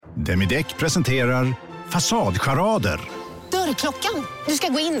Demideck presenterar Fasadcharader. Dörrklockan. Du ska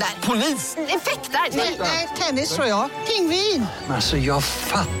gå in där. Polis? Effektar? Nej, tennis tror jag. Pingvin. Alltså jag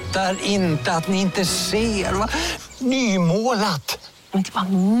fattar inte att ni inte ser. Va? Nymålat. Men det var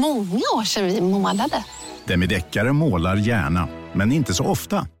många år sedan vi målade. Demideckare målar gärna, men inte så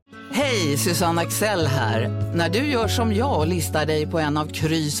ofta. Hej, Susanne Axel här. När du gör som jag och listar dig på en av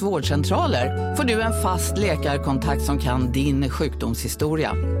Krys vårdcentraler får du en fast läkarkontakt som kan din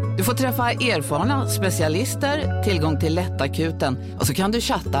sjukdomshistoria. Du får träffa erfarna specialister, tillgång till lättakuten och så kan du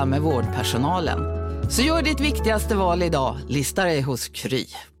chatta med vårdpersonalen. Så gör ditt viktigaste val idag, lista dig hos Kry.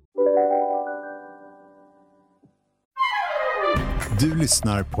 Du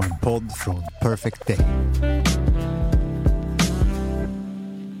lyssnar på en podd från Perfect Day.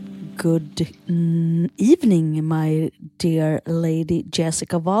 Good evening, my dear lady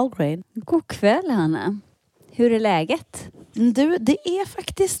Jessica Wahlgren. God kväll, Hanna. Hur är läget? Du, det är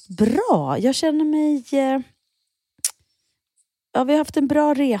faktiskt bra. Jag känner mig... Ja, vi har haft en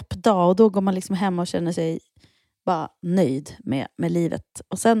bra repdag och då går man liksom hem och känner sig bara nöjd med livet.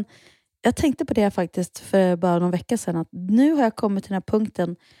 Och sen, jag tänkte på det faktiskt för bara någon vecka sedan, att nu har jag kommit till den här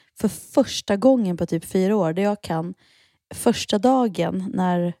punkten för första gången på typ 4 år, där jag kan första dagen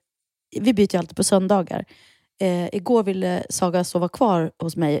när... Vi byter ju alltid på söndagar. Igår ville Saga sova kvar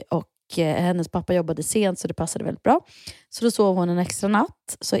hos mig och hennes pappa jobbade sent så det passade väldigt bra. Så då sov hon en extra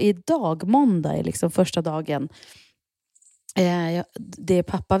natt. Så idag, måndag, är liksom första dagen. Det är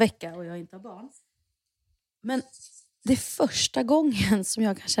pappa-vecka och jag inte har barn. Men det är första gången som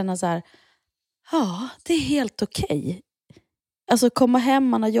jag kan känna så här: ja, det är helt okej. Alltså komma hem,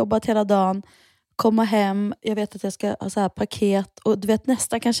 man har jobbat hela dagen. Komma hem, jag vet att jag ska ha så här paket och du vet,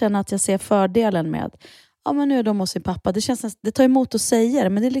 nästan kan känna att jag ser fördelen med, ja men nu är de hos sin pappa. Det känns, det tar emot att säga det,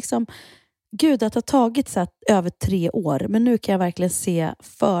 men det är liksom, gud, att det har tagit så här över 3 år, men nu kan jag verkligen se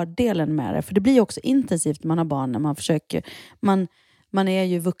fördelen med det, för det blir ju också intensivt när man har barn, när man försöker, man är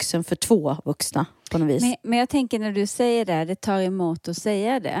ju vuxen för 2 vuxna på något vis. Men jag tänker, när du säger det tar emot att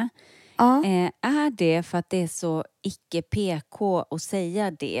säga det. Ja. Är det för att det är så icke-PK att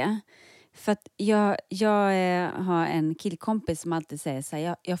säga det? För att jag har en killkompis som alltid säger så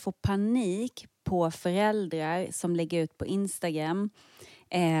här: jag får panik på föräldrar som lägger ut på Instagram.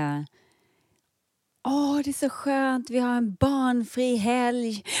 Det är så skönt, vi har en barnfri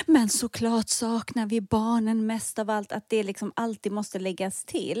helg, men såklart saknar vi barnen mest av allt. Att det liksom alltid måste läggas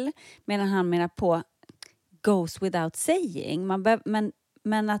till, medan han menar på goes without saying.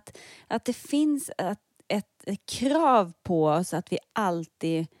 Men att det finns ett krav på oss att vi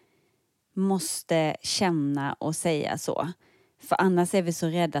alltid måste känna och säga så. För annars är vi så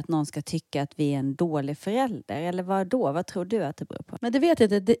rädda att någon ska tycka att vi är en dålig förälder. Eller vad då? Vad tror du att det beror på? Men det vet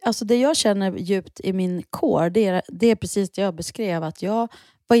jag inte. Alltså det jag känner djupt i min kår, det är precis det jag beskrev. Att jag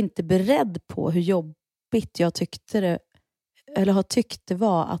var inte beredd på hur jobbigt jag tyckte det, eller har tyckt det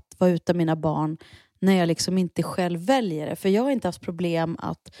var att vara utan mina barn när jag liksom inte själv väljer det. För jag har inte haft problem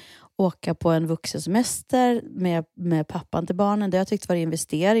att åka på en vuxensemester med pappan till barnen. Det har jag tyckt var en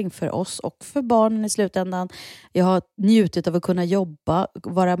investering för oss och för barnen i slutändan. Jag har njutit av att kunna jobba,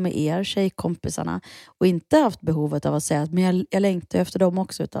 vara med er tjejkompisarna och inte haft behovet av att säga att men jag längtar efter dem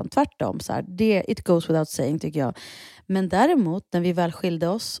också, utan tvärtom. Så här, it goes without saying, tycker jag. Men däremot när vi väl skilde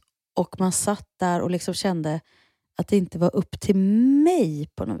oss och man satt där och liksom kände att det inte var upp till mig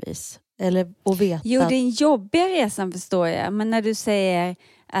på något vis. Eller att veta. Jo, det är en jobbiga resan, förstår jag. Men när du säger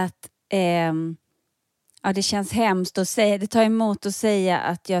att det känns hemskt att säga, det tar emot att säga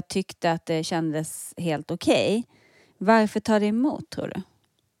att jag tyckte att det kändes helt okej. Varför tar det emot, tror du?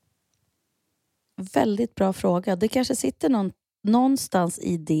 Väldigt bra fråga. Det kanske sitter någonstans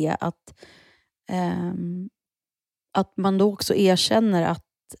i det att man då också erkänner att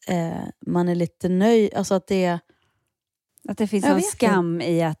man är lite nöjd. Alltså att det finns en skam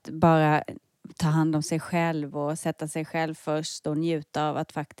i att bara ta hand om sig själv och sätta sig själv först och njuta av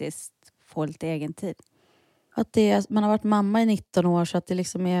att faktiskt få lite egen tid. Att man har varit mamma i 19 år, så att det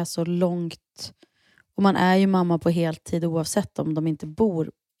liksom är så långt. Och man är ju mamma på heltid oavsett om de inte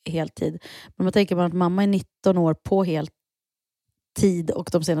bor heltid. Men man tänker att mamma är 19 år på heltid och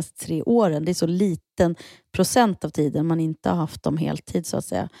de senaste 3 åren. Det är så liten procent av tiden man inte har haft dem heltid, så att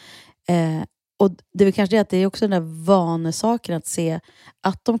säga. Och det är väl kanske det att det är också den där vanesaken att se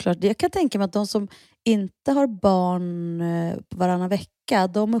att de klart... Jag kan tänka mig att de som inte har barn varannan vecka,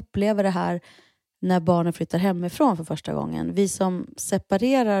 de upplever det här när barnen flyttar hemifrån för första gången. Vi som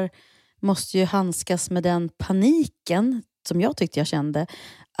separerar måste ju handskas med den paniken som jag tyckte jag kände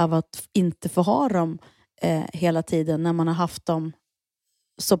av att inte få ha dem hela tiden när man har haft dem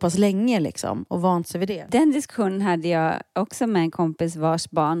så pass länge liksom och vant sig vid det. Den diskussionen hade jag också med en kompis vars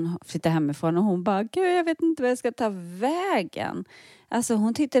barn flyttade hemifrån och hon bara, gud jag vet inte vad jag ska ta vägen. Alltså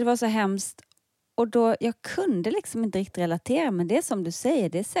hon tyckte det var så hemskt och då, jag kunde liksom inte riktigt relatera, men det är som du säger,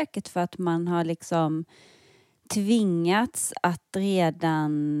 det är säkert för att man har liksom tvingats att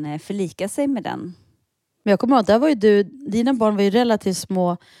redan förlika sig med den. Men jag kommer ihåg, där var ju dina barn var ju relativt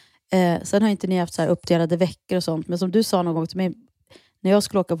små, sen har inte ni haft så här uppdelade veckor och sånt, men som du sa någon gång till mig, när jag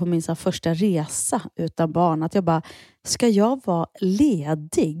skulle åka på min så här första resa utan barn, att jag bara, ska jag vara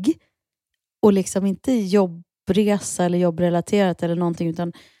ledig och liksom inte jobbresa eller jobbrelaterat eller någonting,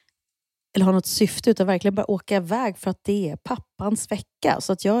 utan eller ha något syfte, utan verkligen bara åka iväg för att det är pappans vecka.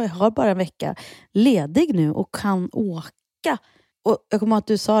 Så att jag har bara en vecka ledig nu och kan åka. Och jag kommer ihåg att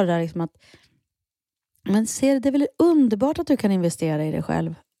du sa det där liksom att, men ser det är väl underbart att du kan investera i dig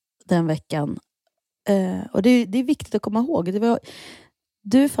själv den veckan. Och det är viktigt att komma ihåg.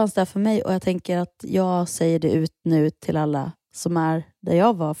 Du fanns där för mig och jag tänker att jag säger det ut nu till alla som är där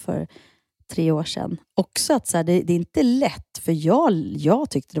jag var för 3 år sedan. Också att så här, det är inte lätt, för jag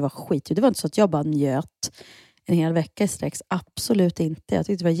tyckte det var skit. Det var inte så att jag bara njöt en hel vecka i sträcks. Absolut inte. Jag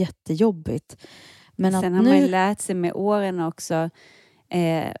tyckte det var jättejobbigt. Men sen att har nu... man ju lärt sig med åren också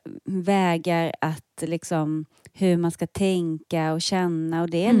vägar att liksom hur man ska tänka och känna, och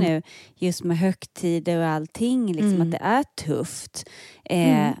det är nu just med högtider och allting liksom att det är tufft.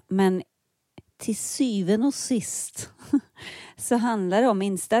 Men till syvende och sist så handlar det om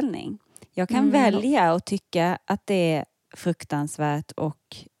inställning. Jag kan välja och tycka att det är fruktansvärt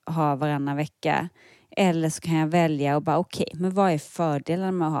och ha varannan vecka. Eller så kan jag välja och bara okej, men vad är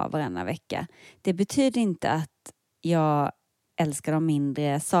fördelen med att ha varannan vecka? Det betyder inte att jag älskar dem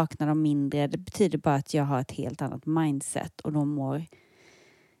mindre, saknar dem mindre. Det betyder bara att jag har ett helt annat mindset och då mår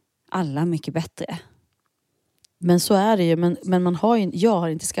alla mycket bättre. Men så är det ju. Men jag har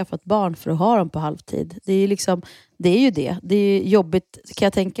inte skaffat barn för att ha dem på halvtid. Det är ju liksom, det är ju det. Det är jobbigt, kan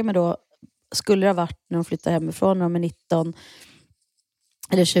jag tänka mig då. Skulle det ha varit när de flyttar hemifrån när de är 19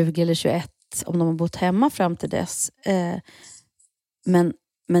 eller 20 eller 21, om de har bott hemma fram till dess.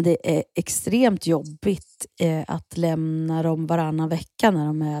 Men det är extremt jobbigt att lämna dem varannan vecka när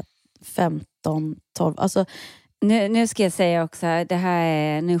de är 15, 12. Alltså, nu ska jag säga också, det här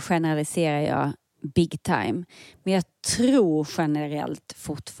är, nu generaliserar jag big time. Men jag tror generellt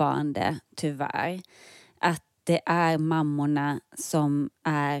fortfarande, tyvärr, att det är mammorna som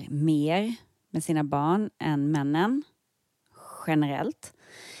är mer med sina barn än männen. Generellt.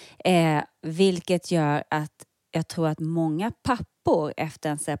 Vilket gör att jag tror att många pappor efter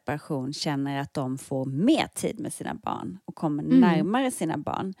en separation känner att de får mer tid med sina barn och kommer närmare sina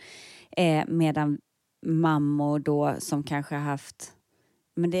barn. Medan mammor då som kanske har haft,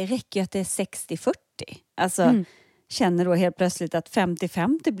 men det räcker ju att det är 60-40. Alltså känner då helt plötsligt att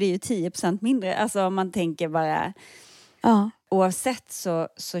 50-50 blir ju 10% mindre. Alltså om man tänker bara, oavsett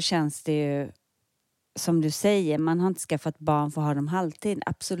så känns det ju som du säger, man har inte skaffat barn för att ha dem halvtid.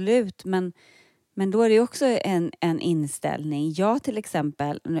 Absolut, men då är det ju också en inställning. Jag till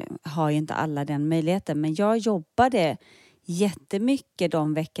exempel, nu har ju inte alla den möjligheten, men jag jobbade jättemycket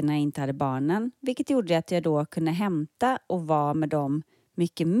de veckorna jag inte hade barnen. Vilket gjorde att jag då kunde hämta och vara med dem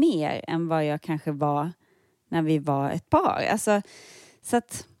mycket mer än vad jag kanske var när vi var ett par. Alltså, så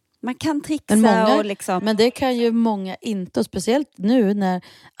att man kan trixa och liksom... Men det kan ju många inte. Och speciellt nu när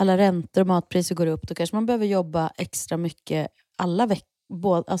alla räntor och matpriser går upp. Då kanske man behöver jobba extra mycket alla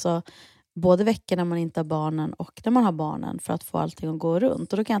veckor. Alltså, både veckor när man inte har barnen och när man har barnen. För att få allting att gå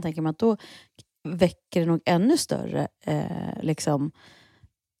runt. Och då kan jag tänka mig att då väcker det nog ännu större liksom,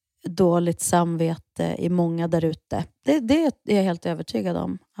 dåligt samvete i många där ute. Det är jag helt övertygad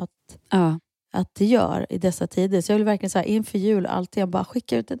om. Att det gör i dessa tider. Så jag vill verkligen så här, inför jul alltid bara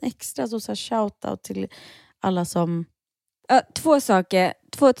skicka ut en extra så här shoutout till alla som... Två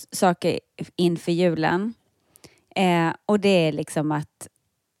saker inför julen. Och det är liksom att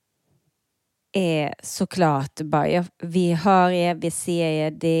såklart bara, vi hör er, vi ser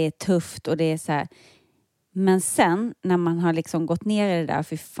er, det är tufft och det är så här. Men sen när man har liksom gått ner i det där,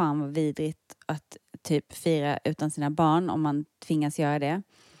 för fan vad vidrigt att typ fira utan sina barn om man tvingas göra det.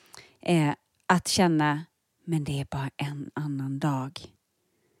 Att känna, men det är bara en annan dag.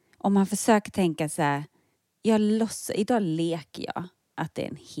 Om man försöker tänka så här, idag leker jag att det är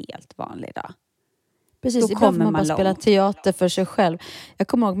en helt vanlig dag. Precis, då ibland får man man bara spela teater för sig själv. Jag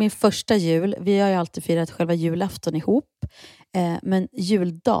kommer ihåg min första jul, vi har ju alltid firat själva julafton ihop. Men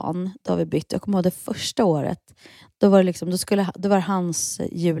juldagen, då har vi bytt. Jag kommer ihåg det första året, då var det liksom, då var hans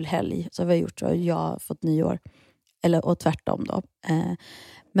julhelg. Så har vi gjort så, och jag har fått nyår. Och tvärtom då.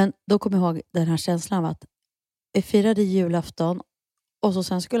 Men då kommer jag ihåg den här känslan av att vi firade julafton Och så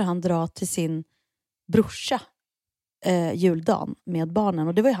sen skulle han dra till sin brorsa juldagen med barnen.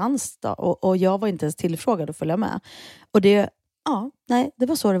 Och det var ju hans dag. Och jag var inte ens tillfrågad att följa med. Och det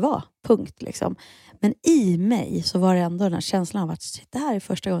var så det var. Punkt liksom. Men i mig så var det ändå den här känslan av att det här är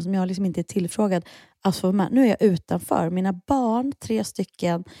första gången som jag liksom inte är tillfrågad att få med. Nu är jag utanför. Mina barn, 3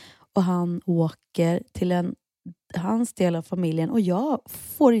 stycken. Och han åker till hans del av familjen. Och jag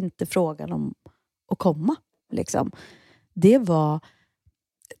får inte frågan om att komma. Liksom. Det var...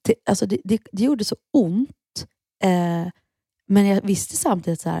 Det gjorde så ont. Men jag visste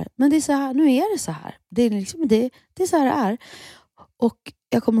samtidigt så här. Men det är så här, nu är det så här. Det är, liksom, det är så här det är. Och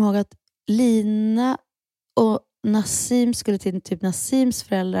jag kommer ihåg att Lina och Nassim skulle till typ Nassims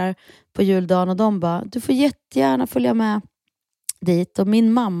föräldrar på juldagen. Och de bara, du får jättegärna följa med dit. Och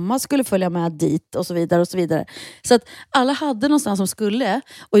min mamma skulle följa med dit. Och så vidare och så vidare. Så att alla hade någonstans som skulle.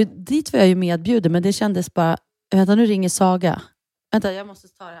 Och dit var jag ju medbjuden. Men det kändes bara, vänta nu ringer Saga. Vänta, jag måste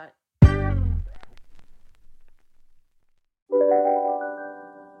ta det här.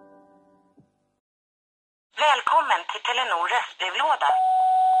 Välkommen till Telenor röstbrevlåda.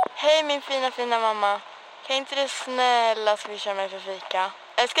 Hej min fina mamma. Kan inte du snälla swisha mig för fika?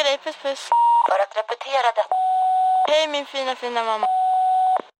 Älskar dig, puss puss. För att repetera detta. Hej min fina mamma.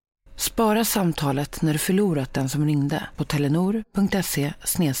 Spara samtalet när du förlorat den som ringde på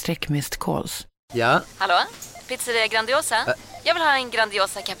telenor.se/missed-calls. Ja? Hallå? Pizzeria Grandiosa? Jag vill ha en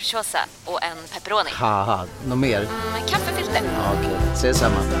Grandiosa capriciosa och en pepperoni. Haha, något mer? Kaffefilter. Ja, okej, ses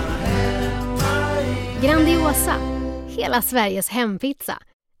samma. Grandiosa, hela Sveriges hempizza.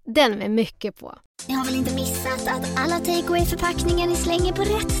 Den med mycket på. Ni har väl inte missat att alla takeaway-förpackningar ni slänger på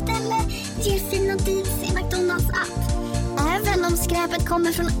rätt ställe ger fina deals i McDonalds app. Även om skräpet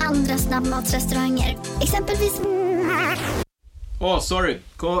kommer från andra snabbmatsrestauranger. Exempelvis... sorry.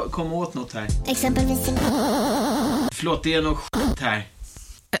 Kom åt något här. Exempelvis... Förlåt, det är något skit här.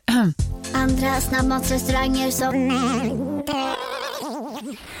 Andra snabbmatsrestauranger som...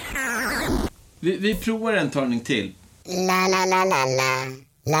 Vi provar en talning till. La la la la la.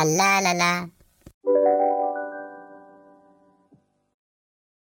 La la la la.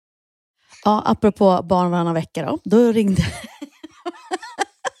 Ja, apropå barn varannan vecka då ringde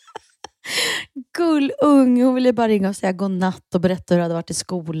gullung. Hon ville bara ringa och säga godnatt och berätta hur det hade varit i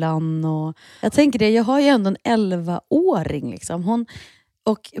skolan. Och jag tänker det, jag har ju ändå en 11-åring liksom.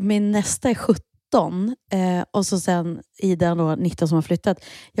 Och min nästa är 17. Och så sen Ida då 19 som har flyttat.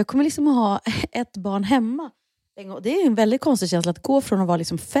 Jag kommer liksom att ha ett barn hemma. Det är en väldigt konstig känsla att gå från att vara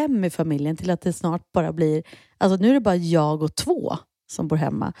liksom 5 i familjen till att det snart bara blir... Alltså nu är det bara jag och 2 som bor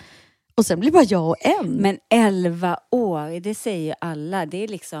hemma. Och sen blir det bara jag och 1. Men 11 år, det säger ju alla. Det är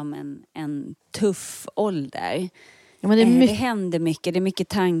liksom en tuff ålder. Ja, men det händer mycket. Det är mycket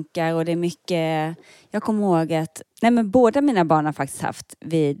tankar och det är mycket... Jag kommer ihåg att... Nej, men båda mina barn har faktiskt haft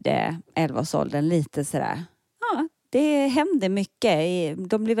vid 11-årsåldern lite sådär... Ja, det händer mycket.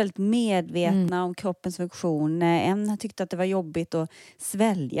 De blir väldigt medvetna om kroppens funktion. En har tyckt att det var jobbigt att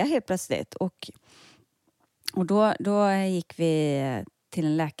svälja helt plötsligt. Och då gick vi till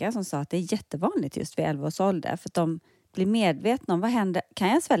en läkare som sa att det är jättevanligt just vid 11 års ålder. För att de blir medvetna om vad händer. Kan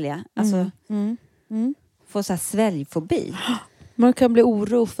jag svälja? Alltså, få så här sväljfobi. Man kan bli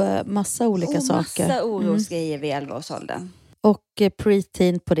oro för massa olika saker. Massa orosgrejer vid 11 års åldern. Och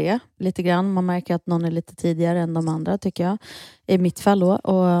preteen på det lite grann. Man märker att någon är lite tidigare än de andra tycker jag. I mitt fall då.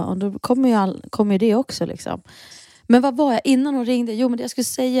 Och då kommer ju det också liksom. Men vad var jag innan hon ringde? Jo, men det jag skulle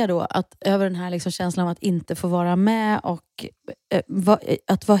säga då att över den här liksom känslan av att inte få vara med och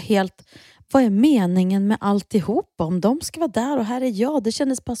att vara helt... Vad är meningen med alltihop? Om de ska vara där och här är jag. Det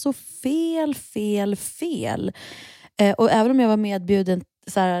kändes bara så fel. Och även om jag var medbjuden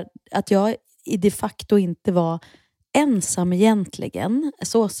så här, att jag de facto inte var ensam egentligen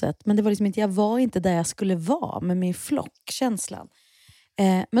så sett. Men det var liksom inte, jag var inte där jag skulle vara med min flockkänslan.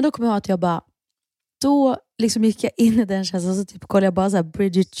 Men då kom jag ihåg att jag bara... Då liksom gick jag in i den känslan så typ kollade jag bara så här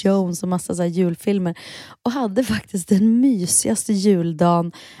Bridget Jones och massa så här julfilmer och hade faktiskt den mysigaste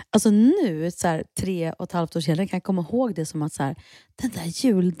juldagen. Alltså nu så här 3,5 år sedan kan jag komma ihåg det som att så här, den där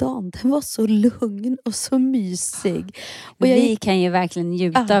juldagen, den var så lugn och så mysig. Och vi kan ju verkligen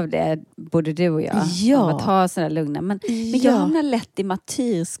njuta av det, både du och jag. Ja. Av att ha sådana lugna. Men jag hamnar lätt i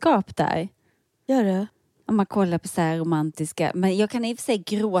martyrskap där. Gör det? Om man kollar på så här romantiska. Men jag kan i och för sig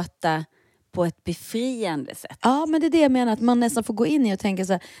gråta på ett befriande sätt. Ja, men det är det jag menar. Att man nästan får gå in i och tänka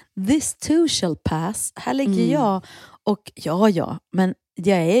så här: this too shall pass. Här ligger jag. Och ja. Men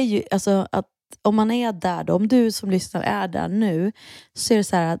jag är ju... Alltså, att om man är där då, om du som lyssnar är där nu, så är det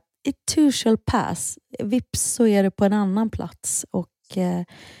så här att it too shall pass. Vips så är det på en annan plats. Och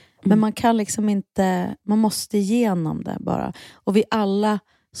Men man kan liksom inte, man måste igenom det bara. Och vi alla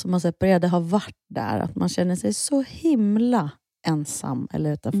som har separerat har varit där. Att man känner sig så himla ensam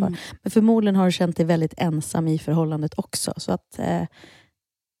eller utanför. Men förmodligen har du känt dig väldigt ensam i förhållandet också. Så att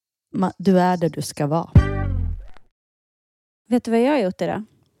du är där du ska vara. Vet du vad jag har gjort idag?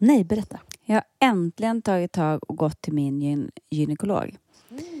 Nej, berätta. Jag har äntligen tagit tag och gått till min gynekolog.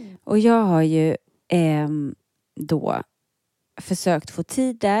 Och jag har ju då försökt få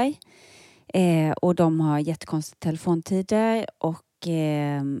tid där. Och de har jättekonstiga telefontider. Och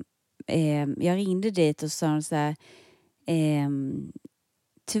jag ringde dit och sa så här.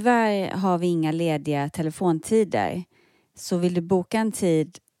 Tyvärr har vi inga lediga telefontider. Så vill du boka en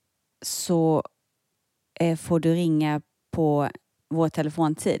tid så får du ringa på vår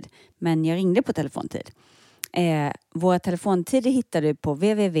telefontid. Men jag ringde på telefontid. Våra telefontider hittar du på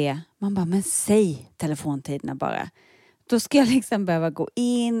www. Man bara, men säg telefontiderna bara. Då ska jag liksom behöva gå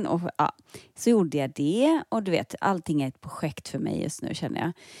in och ja. Så gjorde jag det. Och du vet, allting är ett projekt för mig just nu känner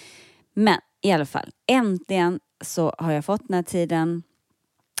jag. Men i alla fall, äntligen så har jag fått den här tiden.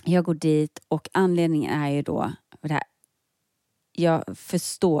 Jag går dit och anledningen är ju då det här. Jag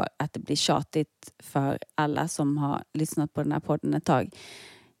förstår att det blir tjatigt för alla som har lyssnat på den här podden ett tag.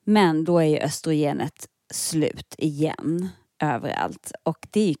 Men då är ju östrogenet slut igen överallt. Och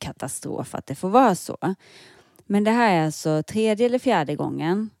det är ju katastrof att det får vara så. Men det här är alltså 3:e eller 4:e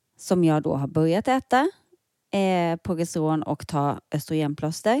gången som jag då har börjat äta progesteron och ta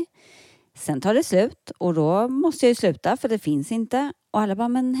östrogenplåster. Sen tar det slut och då måste jag ju sluta för det finns inte. Och alla bara,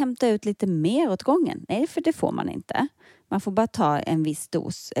 men hämta ut lite mer åt gången. Nej, för det får man inte. Man får bara ta en viss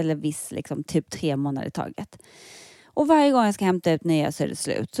dos eller viss liksom typ 3 månader i taget. Och varje gång jag ska hämta ut nya så är det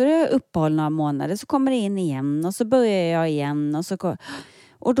slut. Så det är uppehåll några månader så kommer det in igen och så börjar jag igen.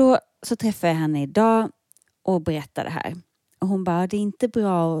 Och då så träffar jag henne idag och berättar det här. Och hon bara, det är inte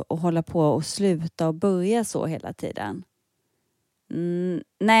bra att hålla på och sluta och börja så hela tiden.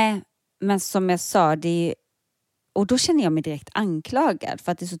 Nej, men som jag sa, och då känner jag mig direkt anklagad.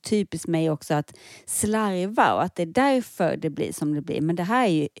 För att det är så typiskt mig också att slarva. Och att det är därför det blir som det blir. Men det här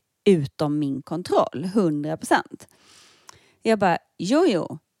är ju utom min kontroll. 100%. Jag bara,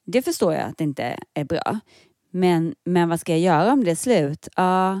 jo. Det förstår jag att det inte är bra. Men vad ska jag göra om det är slut?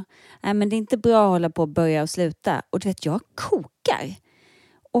 Men det är inte bra att hålla på och börja och sluta. Och du vet, jag kokar.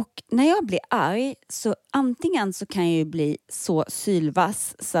 Och när jag blir arg så antingen så kan jag ju bli så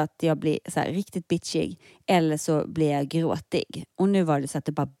sylvass så att jag blir så här riktigt bitchig. Eller så blir jag gråtig. Och nu var det så att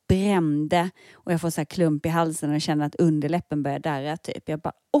det bara brände. Och jag får så här klump i halsen och känner att underläppen börjar darra typ. Jag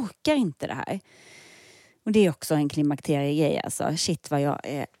bara orkar inte det här. Och det är också en klimakteriegrej alltså. Shit vad jag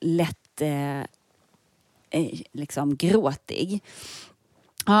är lätt liksom gråtig.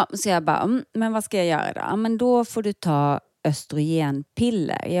 Ja, så jag bara, men vad ska jag göra då? Ja, men då får du ta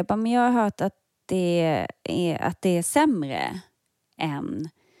östrogenpiller. Jag bara, men jag har hört att det är sämre än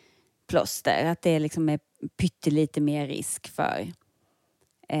plåster. Att det liksom är pyttelite mer risk för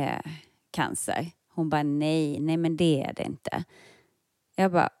cancer. Hon bara, nej men det är det inte.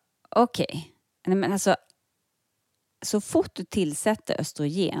 Jag bara, okej. Men alltså, så fort du tillsätter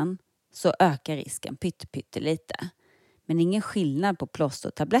östrogen så ökar risken pyttelite. Men ingen skillnad på plåster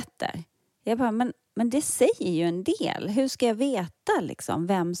och tabletter. Jag bara, men det säger ju en del. Hur ska jag veta liksom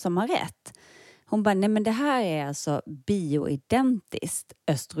vem som har rätt? Hon bara, nej men det här är alltså bioidentiskt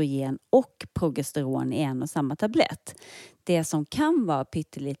östrogen och progesteron i en och samma tablett. Det som kan vara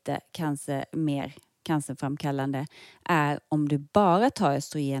pyttelite mer cancerframkallande är om du bara tar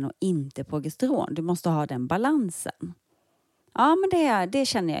östrogen och inte progesteron. Du måste ha den balansen. Ja, men det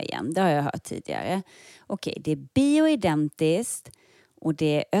känner jag igen. Det har jag hört tidigare. Okej, det är bioidentiskt och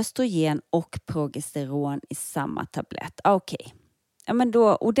det är östrogen och progesteron i samma tablett. Okej. Ja, men då,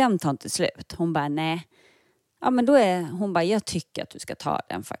 och den tar inte slut. Hon bara, nej. Ja, men då hon bara, jag tycker att du ska ta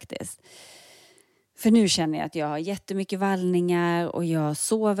den faktiskt. För nu känner jag att jag har jättemycket vallningar och jag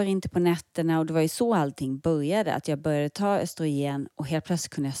sover inte på nätterna. Och det var ju så allting började. Att jag började ta östrogen och helt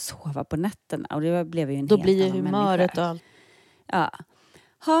plötsligt kunde jag sova på nätterna. Och det blev ju en då helt blir annan humöret och allt.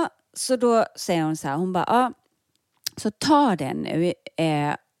 Ja, så då säger hon så här, hon bara, ja, så ta den nu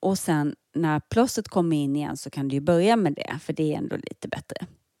och sen när plåstret kommer in igen så kan du ju börja med det, för det är ändå lite bättre.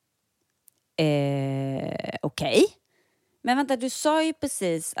 Okej. Men vänta, du sa ju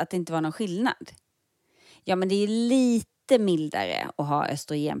precis att det inte var någon skillnad. Ja, men det är lite mildare att ha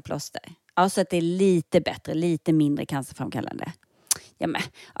östrogenplåster. Alltså att det är lite bättre, lite mindre cancerframkallande. Ja, men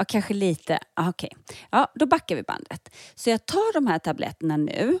kanske lite. Okej. Ja, då backar vi bandet. Så jag tar de här tabletterna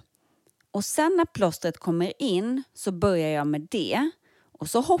nu. Och sen när plåstret kommer in så börjar jag med det. Och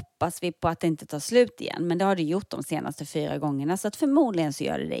så hoppas vi på att det inte tar slut igen. Men det har det gjort de senaste 4 gångerna. Så att förmodligen så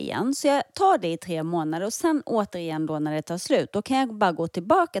gör det igen. Så jag tar det i 3 månader. Och sen återigen då när det tar slut. Då kan jag bara gå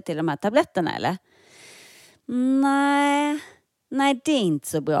tillbaka till de här tabletterna eller? Nej, det är inte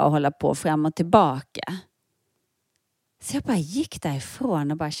så bra att hålla på fram och tillbaka. Så jag bara gick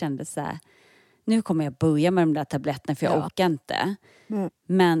därifrån och bara kände så här. Nu kommer jag börja med de där tabletterna för jag orkar inte.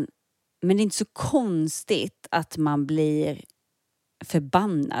 Men det är inte så konstigt att man blir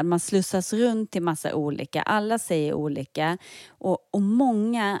förbannad. Man slussas runt till massa olika. Alla säger olika. Och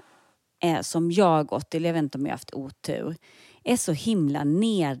många är som jag gått till, jag vet inte om jag haft otur, är så himla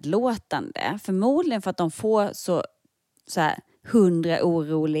nedlåtande. Förmodligen för att de får så här 100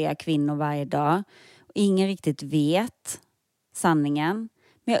 oroliga kvinnor varje dag. Och ingen riktigt vet sanningen.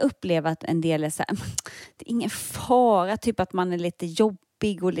 Men jag upplever att en del är så här, det är ingen fara. Typ att man är lite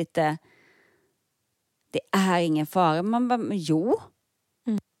jobbig och lite, det är ingen fara. Man bara, men jo.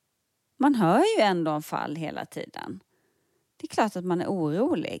 Man hör ju ändå om fall hela tiden. Det är klart att man är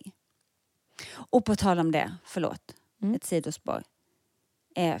orolig. Och på tal om det, förlåt. Ett sidospår.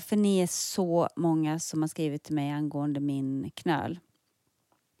 För ni är så många som har skrivit till mig angående min knöl.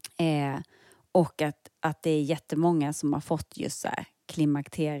 Och att det är jättemånga som har fått just så här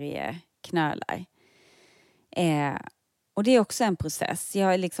klimakterieknölar. Och det är också en process.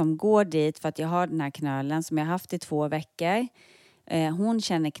 Jag liksom går dit för att jag har den här knölen som jag har haft i 2 veckor. Hon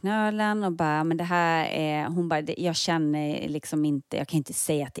känner knölen och bara, men det här är, hon bara, jag känner liksom inte, jag kan inte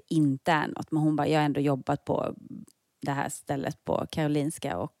säga att det inte är något. Men hon bara, jag har ändå jobbat på det här stället på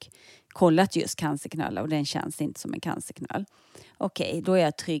Karolinska och kollat just cancerknölar och den känns inte som en cancerknöl. Okej, då är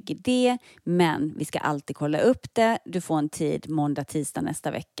jag trygg i det, men vi ska alltid kolla upp det. Du får en tid måndag, tisdag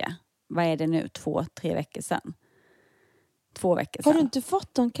nästa vecka. Vad är det nu? 2-3 veckor sedan? 2 veckor sedan. Har du inte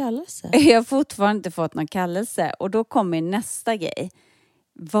fått någon kallelse? Jag har fortfarande inte fått någon kallelse. Och då kommer nästa grej.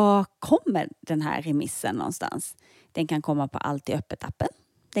 Var kommer den här remissen någonstans? Den kan komma på Allt i öppet-appen.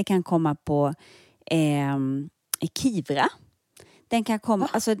 Den kan komma på Kivra. Den kan komma,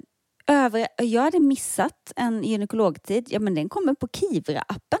 alltså jag hade missat en gynekologtid. Ja, men den kommer på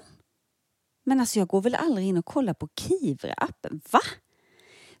Kivra-appen. Men alltså jag går väl aldrig in och kollar på Kivra-appen. Va?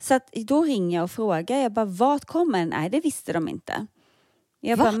 Så att då ringer jag och frågar. Jag bara, vart kommer den? Nej, det visste de inte.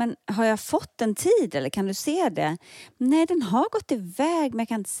 Jag bara, men har jag fått en tid eller kan du se det? Nej, den har gått iväg men jag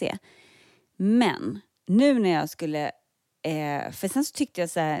kan inte se. Men nu när jag skulle, för sen så tyckte jag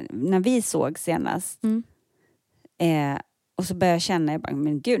så här, när vi såg senast. Och så började jag känna, jag bara,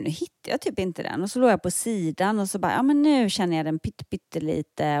 men gud, nu hittar jag typ inte den. Och så låg jag på sidan och så bara, ja men nu känner jag den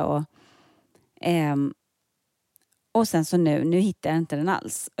pyttelite och sen så nu hittade jag inte den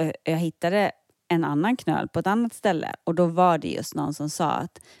alls. Jag hittade en annan knöl på ett annat ställe. Och då var det just någon som sa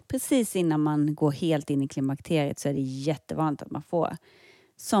att precis innan man går helt in i klimakteriet så är det jättevanligt att man får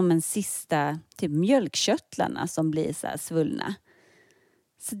som en sista typ mjölkkörtlarna som blir så här svullna.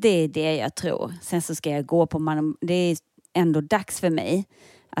 Så det är det jag tror. Sen så ska jag gå på det är ändå dags för mig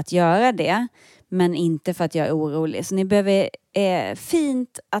att göra det. Men inte för att jag är orolig. Så ni behöver,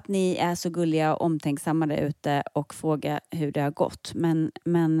 fint att ni är så gulliga och omtänksamma där ute och fråga hur det har gått.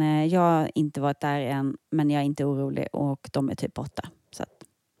 Men jag har inte varit där än, men jag är inte orolig och de är typ 8. Så att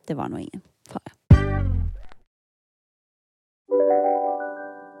det var nog ingen fara.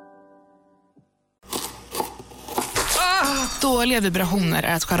 Dåliga vibrationer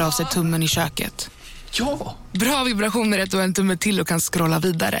är att skära av sig tummen i köket. Ja! Bra vibrationer är att du har en tumme till och kan scrolla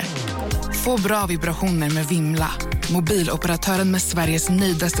vidare. Få bra vibrationer med Vimla. Mobiloperatören med Sveriges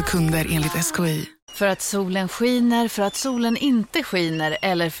nöjdaste kunder enligt SKI. För att solen skiner, för att solen inte skiner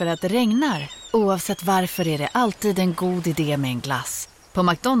eller för att det regnar. Oavsett varför är det alltid en god idé med en glass. På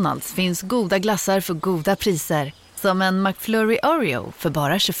McDonald's finns goda glassar för goda priser. Som en McFlurry Oreo för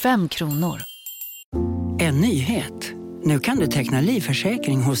bara 25 kronor. En nyhet. Nu kan du teckna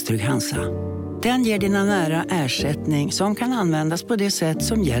livförsäkring hos Trygg Hansa. Den ger dina nära ersättning som kan användas på det sätt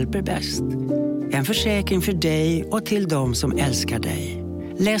som hjälper bäst. En försäkring för dig och till de som älskar dig.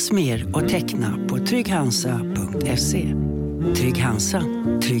 Läs mer och teckna på trygghansa.se. Trygg Hansa.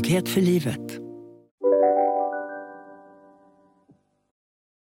 Trygghet för livet.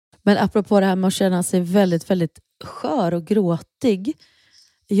 Men apropå det här med att känna sig väldigt, väldigt skör och gråtig.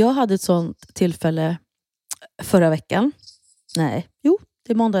 Jag hade ett sånt tillfälle förra veckan. Det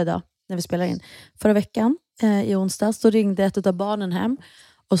är måndag idag när vi spelar in. Förra veckan i onsdags då ringde ett av barnen hem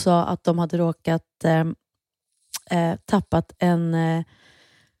och sa att de hade råkat tappat en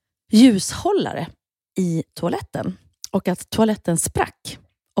ljushållare i toaletten. Och att toaletten sprack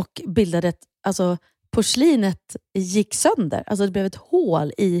och bildade porslinet gick sönder. Alltså det blev ett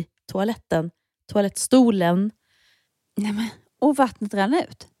hål i toaletten. Toalettstolen. Nej men, Och vattnet rann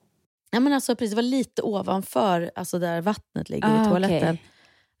ut? Ja, men alltså, precis, det var lite ovanför alltså där vattnet ligger i toaletten.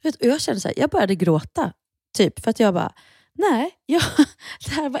 Okay. Och jag kände så här, jag började gråta. Typ, för att jag bara, nej,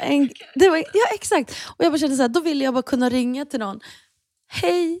 det här var ja, exakt. Och jag bara kände så här, då ville jag bara kunna ringa till någon.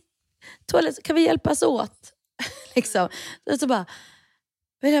 Hej, toalett, kan vi hjälpas åt? Liksom. Så bara,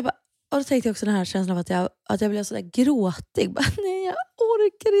 men jag bara, och då tänkte jag också den här känslan av att jag blev så där gråtig. Bara, nej, jag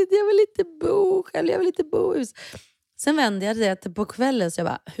orkar inte, jag vill inte bo själv, jag vill inte bo hus. Sen vände jag det på kvällen, så jag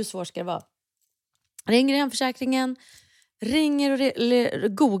bara, hur svårt ska det vara? Ringer hemförsäkringen, ringer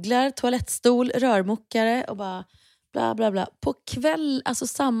och googlar toalettstol, rörmokare och bara bla bla bla. På kväll, alltså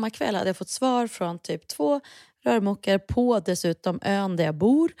samma kväll hade jag fått svar från typ 2 rörmokare på dessutom ön där jag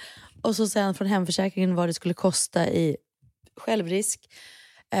bor. Och så sen från hemförsäkringen vad det skulle kosta i självrisk.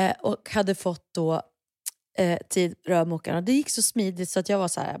 Och hade fått då tid rörmokarna. Det gick så smidigt så att jag var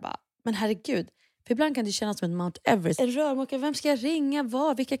så här, jag bara, men herregud. För ibland kan det kännas som en Mount Everest. En rörmokare, vem ska jag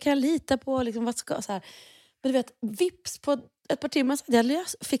ringa? Vilka kan jag lita på? Liksom, vad ska, så här. Men du vet, vips på ett par timmar så hade jag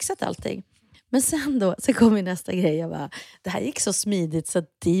fixat allting. Men sen kom ju nästa grej. Jag bara, det här gick så smidigt så att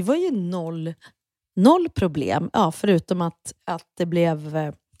det var ju noll problem. Ja, förutom att det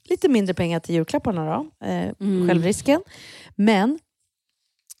blev lite mindre pengar till julklapparna då. Självrisken. Men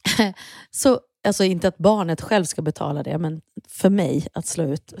så, alltså inte att barnet själv ska betala det, men för mig att slå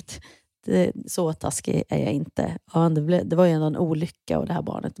ut. Så taskig är jag inte. Ja, det var ju ändå en olycka och det här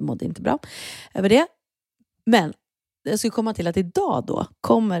barnet mådde inte bra över det. Men jag skulle komma till att idag då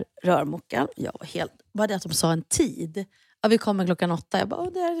kommer rörmokaren. Jag var helt, bara det att de sa en tid. Ja, vi kommer 8:00. Jag bara,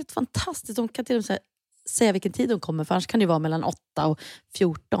 det är rätt fantastiskt. De kan till och med säga vilken tid de kommer. För annars kan det vara mellan 8 och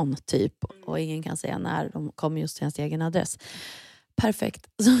 14 typ. Och ingen kan säga när de kommer just till ens egen adress. Perfekt.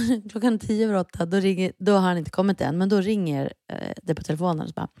 Så 8:10, då har han inte kommit än. Men då ringer det på telefonen och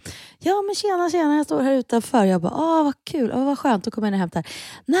så bara, ja men tjena, jag står här utanför. Jag bara, vad kul, vad skönt, då kommer jag hem här.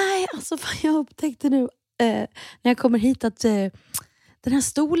 Nej, alltså jag upptäckte nu när jag kommer hit att den här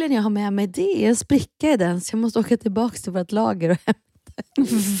stolen jag har med mig, det är en spricka i den. Så jag måste åka tillbaka till vårt lager och hämta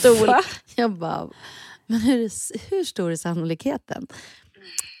en stol. Jag bara, men hur stor är sannolikheten?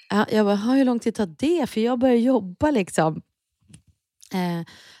 Jag bara, hur lång tid tar det? För jag börjar jobba liksom.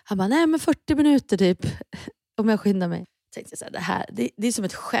 Han bara, nej men 40 minuter typ. Om jag skyndar mig. Jag tänkte så här, det är som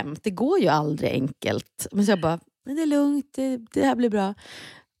ett skämt. Det går ju aldrig enkelt. Men så jag bara, men det är lugnt. Det här blir bra.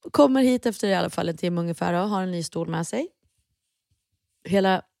 Kommer hit efter i alla fall en timme ungefär. Och har en ny stol med sig.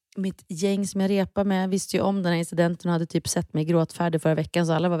 Hela mitt gäng som jag repar med visste ju om den här incidenten och hade typ sett mig gråtfärdig förra veckan.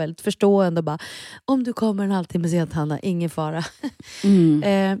 Så alla var väldigt förstående och bara, om du kommer en halvtimme sent, Hanna, ingen fara.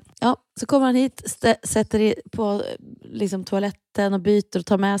 Så kommer han hit, sätter det på liksom, toaletten och byter och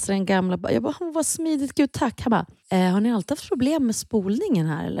tar med sig den gamla. Jag bara, vad smidigt, gud tack. Han bara, har ni alltid haft problem med spolningen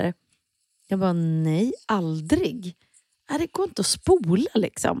här eller? Jag bara, nej, aldrig. Det går inte att spola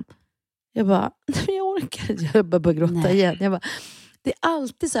liksom. Jag bara, jag orkar inte. Jag bara gråta igen. Jag bara, det är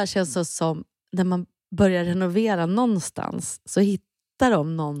alltid så här, känns det som när man börjar renovera någonstans så hittar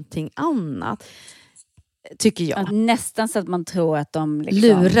de någonting annat, tycker jag. Att nästan så att man tror att de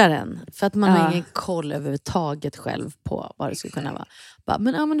liksom lurar en. För att man har ingen koll överhuvudtaget själv på vad det skulle kunna vara. Bara,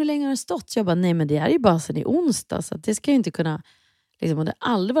 men hur länge har det stått? Jag bara, nej men det är ju bara sedan i onsdag. Så att det ska ju inte kunna, liksom, och det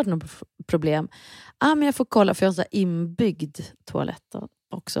har aldrig varit något problem. Men jag får kolla för jag har en sån här inbyggd toalett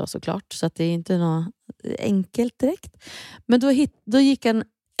också såklart. Så att det är inte något enkelt direkt. Men då gick han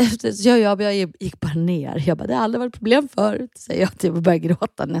efter, så jag gick bara ner. Jag bara, det har aldrig varit problem förut. Säger jag till och börjar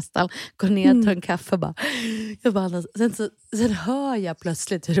gråta nästan. Går ner, tar en kaffe bara. Jag bara sen hör jag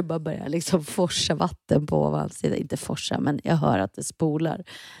plötsligt hur det bara börjar liksom forsa vatten på ovansidan. Inte forsa, men jag hör att det spolar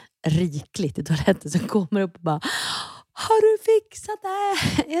rikligt i toaletten. Så kommer upp och bara, har du fixat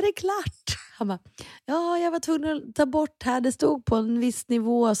det? Är det klart? Han bara, ja, jag var tvungen att ta bort här. Det stod på en viss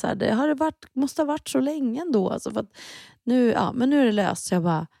nivå. Så här, det måste ha varit så länge ändå. Alltså, för att men nu är det löst. Så jag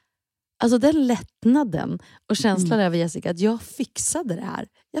bara, alltså den lättnaden och känslan över Jessica att jag fixade det här.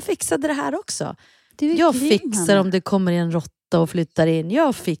 Jag fixade det här också. Jag fixar om det kommer en råtta och flyttar in.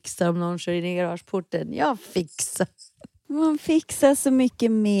 Jag fixar om någon kör in i garageporten. Jag fixar. Man fixar så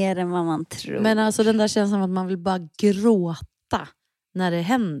mycket mer än vad man tror. Men alltså den där känslan av att man vill bara gråta när det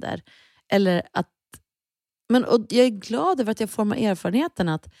händer. Eller att... och jag är glad över att jag får med erfarenheten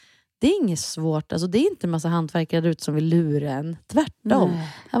att det är inget svårt. Alltså det är inte en massa hantverkare ut som vill lura en. Tvärtom. Nej.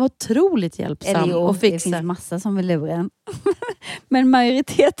 Han var otroligt hjälpsam och fixa. Det finns massa som vill lura en. Men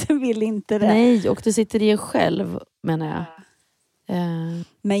majoriteten vill inte det. Nej, och det sitter i en själv, menar jag.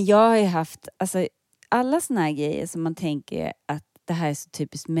 Men jag har ju haft... Alltså, alla såna här grejer som man tänker att det här är så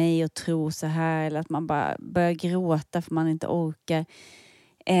typiskt mig och tro så här. Eller att man bara börjar gråta för man inte orkar.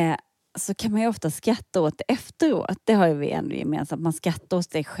 så kan man ju ofta skratta åt det efteråt. Det har ju vi ändå gemensamt. Man skrattar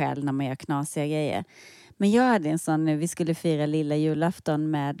åt sig själv när man gör knasiga grejer. Men jag hade en sån när vi skulle fira lilla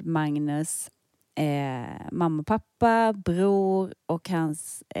julafton med Magnus, mamma och pappa, bror och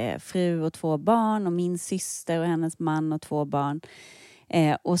hans fru och 2 barn och min syster och hennes man och 2 barn.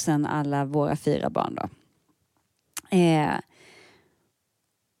 Och sen alla våra 4 barn då.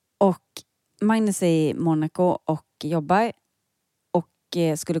 Och Magnus är i Monaco och jobbar.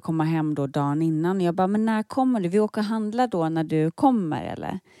 Skulle komma hem då dagen innan. Jag bara, men när kommer du? Vi åker och handla då när du kommer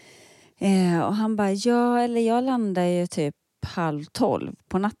eller? Och han bara, jag landar ju typ 11:30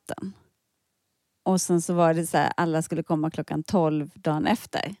 på natten. Och sen så var det så här, alla skulle komma 12:00 dagen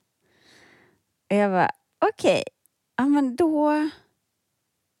efter. Och jag bara, okej. Ja men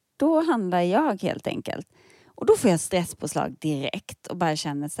då handlar jag helt enkelt. Och då får jag stresspåslag direkt och bara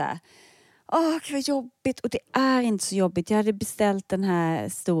känner så här, vad jobbigt. Och det är inte så jobbigt. Jag hade beställt den här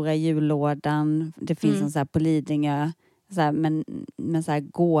stora jullådan. Det finns en så här på Lidingö. Så här, men så här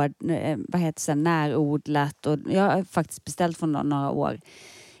gård, vad heter det, så här närodlat. Och jag har faktiskt beställt från några år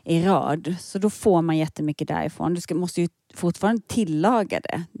i rad. Så då får man jättemycket därifrån. Du måste ju fortfarande tillaga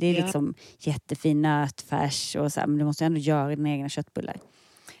det. Det är liksom jättefin nötfärs och så här, men du måste ändå göra dina egna köttbullar.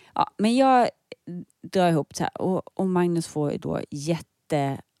 Ja, men jag drar ihop så här. Och Magnus får ju då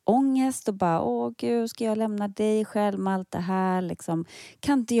jätteångest och bara, gud, ska jag lämna dig själv med allt det här liksom?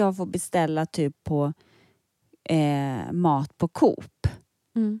 Kan inte jag få beställa typ på mat på Coop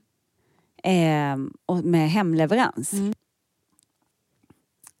och med hemleverans?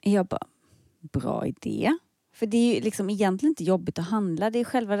 Jag bara, bra idé. För det är ju liksom egentligen inte jobbigt att handla. Det är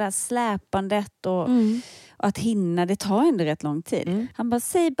själva det här släpandet och att hinna. Det tar ändå rätt lång tid. Han bara,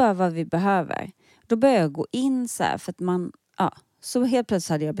 säg bara vad vi behöver. Då börjar jag gå in så här för att så helt plötsligt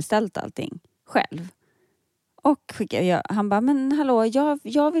hade jag beställt allting själv. Och han bara, men hallå,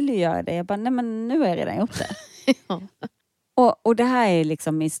 jag vill ju göra det. Jag bara, nej men nu har jag redan gjort det. Och det här är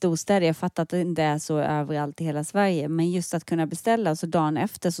liksom i storstäder. Jag fattar att det inte är så överallt i hela Sverige. Men just att kunna beställa så dagen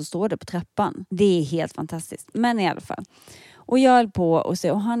efter så står det på trappan. Det är helt fantastiskt. Men i alla fall. Och jag höll på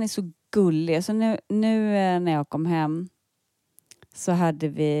och han är så gullig. Så nu när jag kom hem så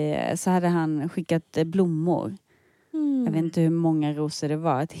hade han skickat blommor. Jag vet inte hur många rosor det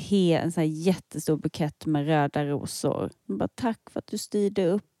var. En sån här jättestor bukett med röda rosor. Jag bara, tack för att du styrde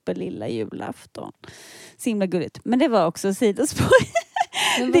upp lilla julafton. Så himla gulligt. Men det var också sidospår.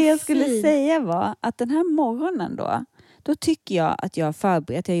 Det jag skulle säga var att den här morgonen då tycker jag att jag har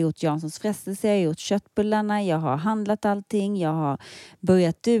förberett. Jag har gjort Janssons frestelse, jag har gjort köttbullarna, jag har handlat allting, jag har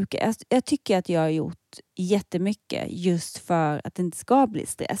börjat duka. Jag tycker att jag har gjort jättemycket just för att det inte ska bli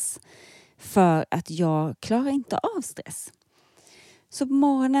stress. För att jag klarar inte av stress. Så på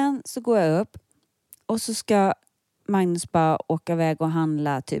morgonen så går jag upp och så ska Magnus bara åka iväg och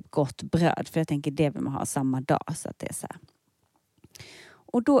handla typ gott bröd. För jag tänker det vill man ha samma dag. Så att det är så här.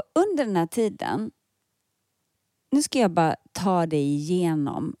 Och då under den här tiden. Nu ska jag bara ta dig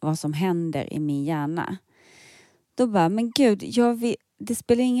igenom vad som händer i min hjärna. Då bara, men gud, det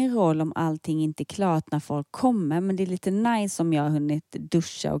spelar ingen roll om allting inte är klart när folk kommer. Men det är lite nice om jag har hunnit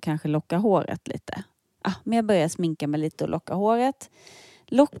duscha och kanske locka håret lite. Men jag börjar sminka mig lite och locka håret.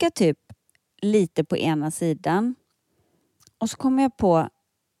 Locka typ lite på ena sidan. Och så kommer jag på,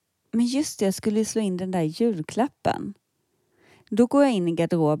 men just det, jag skulle slå in den där julklappen. Då går jag in i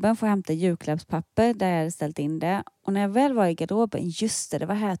garderoben för att hämta julklappspapper där jag hade ställt in det. Och när jag väl var i garderoben, just det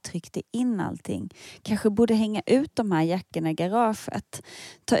var här jag tryckte in allting. Kanske borde hänga ut de här jackorna i garaget.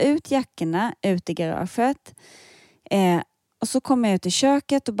 Ta ut jackorna ut i garaget. Och så kommer jag ut i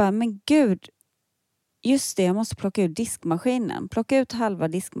köket och bara, men gud, just det, jag måste plocka ut diskmaskinen. Plocka ut halva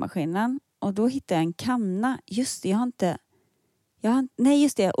diskmaskinen. Och då hittar jag en kanna. Just det, nej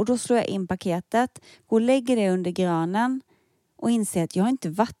just det. Och då slår jag in paketet. Går och lägger det under granen. Och inser att jag har inte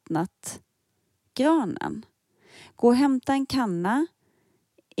vattnat granen. Går och hämtar en kanna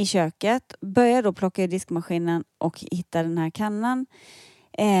i köket. Börjar då plocka i diskmaskinen och hitta den här kannan.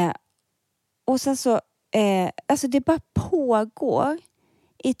 Och sen så, alltså det bara pågår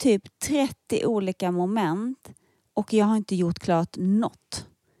i typ 30 olika moment. Och jag har inte gjort klart något.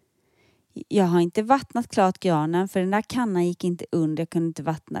 Jag har inte vattnat klart granen för den där kannan gick inte under. Jag kunde inte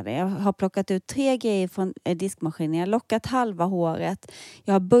vattna det. Jag har plockat ut 3 grejer från diskmaskinen. Jag har lockat halva håret.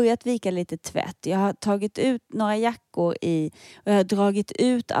 Jag har börjat vika lite tvätt. Jag har tagit ut några jackor och jag har dragit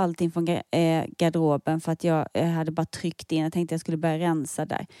ut allting från garderoben för att jag hade bara tryckt in. Jag tänkte jag skulle börja rensa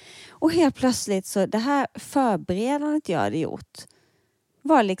där. Och helt plötsligt så det här förberedandet jag hade gjort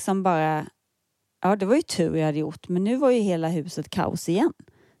var liksom bara, det var ju tur jag hade gjort. Men nu var ju hela huset kaos igen.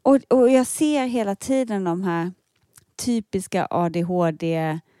 Och jag ser hela tiden de här typiska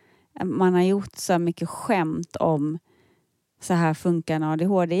ADHD man har gjort så mycket skämt om så här funkar en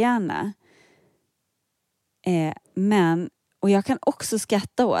ADHD-hjärna. Och jag kan också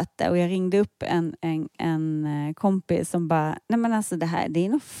skratta åt det. Och jag ringde upp en kompis som bara, nej men alltså det är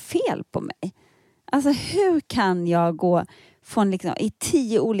något fel på mig. Alltså hur kan jag gå från liksom, i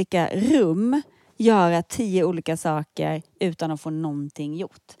 10 olika rum, göra 10 olika saker utan att få någonting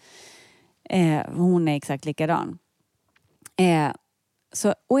gjort. Hon är exakt likadan.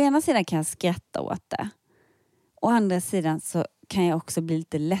 Så å ena sidan kan jag skratta åt det. Å andra sidan så kan jag också bli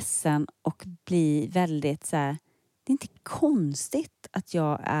lite ledsen och bli väldigt så här, det är inte konstigt att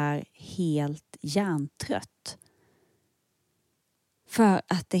jag är helt hjärntrött. För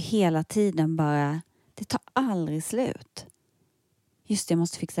att det hela tiden bara, det tar aldrig slut. Just det, jag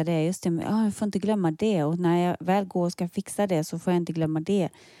måste fixa det. Just det, jag får inte glömma det. Och när jag väl går och ska fixa det så får jag inte glömma det.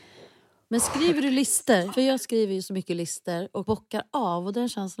 Men skriver du lister? För jag skriver ju så mycket lister och bockar av. Och den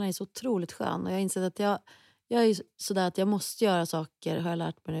känslan är så otroligt skön. Och jag har insett att jag är sådär att jag måste göra saker, har jag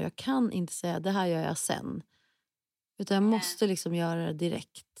lärt mig nu. Jag kan inte säga, det här gör jag sen. Utan jag måste liksom göra det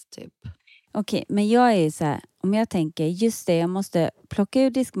direkt, typ. Okej, men jag är ju så här, om jag tänker, just det, jag måste plocka ur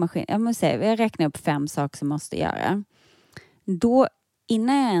diskmaskinen. Jag måste säga, jag räknar upp 5 saker som jag måste göra. Då,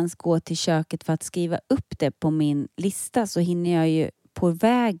 innan jag ens går till köket för att skriva upp det på min lista, så hinner jag ju på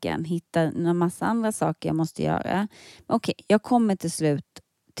vägen hitta en massa andra saker jag måste göra. Okej, jag kommer till slut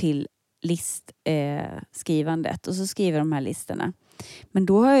till skrivandet och så skriver de här listorna. Men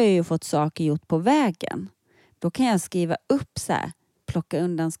då har jag ju fått saker gjort på vägen. Då kan jag skriva upp så här, plocka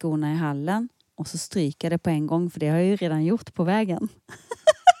undan skorna i hallen och så stryka det på en gång, för det har jag ju redan gjort på vägen.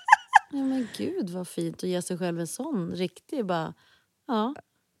 Ja men gud vad fint att ge sig själv en sån riktig bara, ja.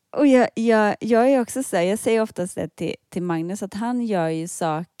 Och jag är också så här, jag säger oftast det till Magnus, att han gör ju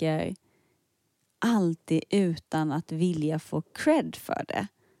saker alltid utan att vilja få cred för det.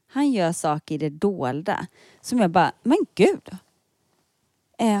 Han gör saker i det dolda som jag bara, men gud,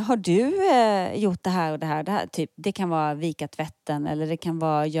 har du gjort det här och det här och det här? Typ, det kan vara vika tvätten eller det kan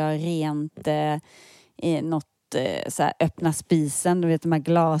vara göra rent något så här, öppna spisen, du vet de här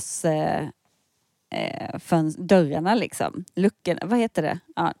glas dörrarna liksom, luckorna, vad heter det?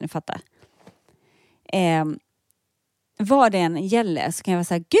 Ja, ni fattar. Vad det än gäller så kan jag vara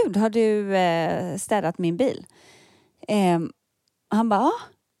så här, gud, har du städat min bil? Han bara, ja.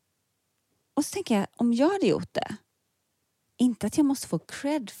 Och så tänker jag, om jag hade gjort det, inte att jag måste få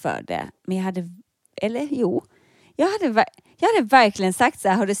cred för det, men jag hade verkligen sagt så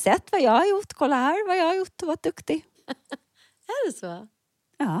här, har du sett vad jag har gjort? Kolla här vad jag har gjort och varit duktig. Är det så?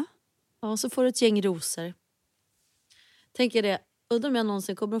 Ja. Ja, så får du ett gäng rosor. Tänker det, undrar om jag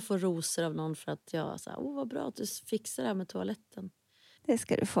någonsin kommer att få rosor av någon för att jag så här, vad bra att du fixar det här med toaletten. Det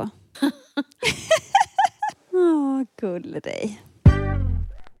ska du få. Gulle dig.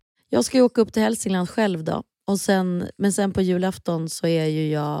 Jag ska ju åka upp till Hälsingland själv då. Men sen på julafton så är ju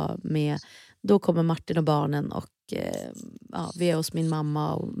jag med, då kommer Martin och barnen och vi är hos min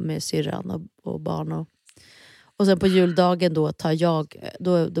mamma och med syrran och barn och sen på juldagen då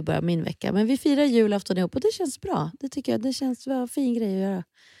då börjar min vecka. Men vi firar julafton ihop och det känns bra. Det tycker jag, det känns en fin grej att göra.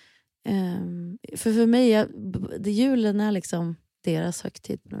 För mig, julen är liksom deras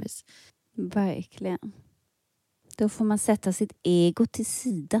högtid på något vis. Verkligen. Då får man sätta sitt ego till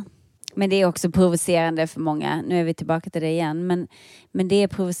sidan. Men det är också provocerande för många. Nu är vi tillbaka till det igen. Men det är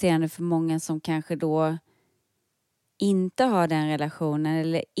provocerande för många som kanske då inte har den relationen.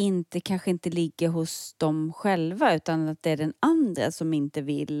 Eller kanske inte ligger hos dem själva. Utan att det är den andra som inte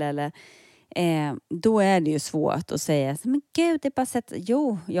vill. Eller, då är det ju svårt att säga. Men gud, det är bara sätt.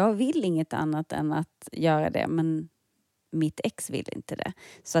 Jo, jag vill inget annat än att göra det. Men mitt ex vill inte det.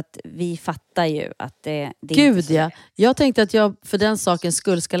 Så att vi fattar ju att det Gud, inte ja. Jag tänkte att jag för den sakens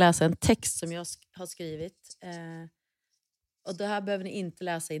skull ska läsa en text som jag har skrivit. Och det här behöver ni inte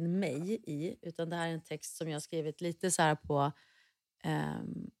läsa in mig i. Utan det här är en text som jag har skrivit lite så här på.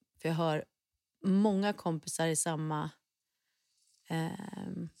 För jag har många kompisar i samma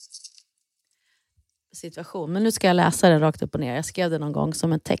situation. Men nu ska jag läsa den rakt upp och ner. Jag skrev den någon gång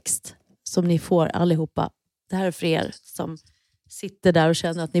som en text. Som ni får allihopa. Det här är för er som sitter där och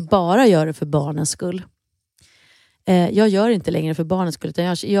känner att ni bara gör det för barnens skull. Jag gör inte längre för barnens skull.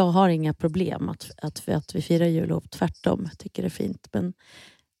 Utan jag har inga problem att vi firar jul ihop. Tvärtom, jag tycker det är fint. Men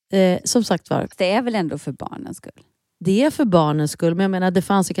som sagt var. Det är väl ändå för barnens skull? Det är för barnens skull. Men jag menar, det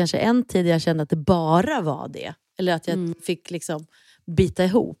fanns ju kanske en tid jag kände att det bara var det. Eller att jag fick liksom bita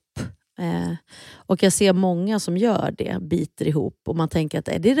ihop. Och jag ser många som gör det, biter ihop, och man tänker att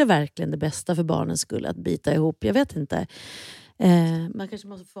är det verkligen det bästa för barnens skull att bita ihop? Jag vet inte. Man kanske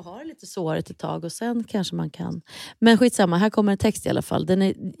måste få ha det lite såret ett tag och sen kanske man kan. Men skitsamma, här kommer en text i alla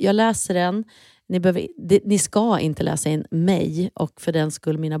fall. Jag läser den. Ni ska inte läsa in mig och för den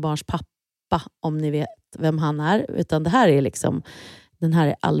skull mina barns pappa, om ni vet vem han är. Utan det här är liksom, den här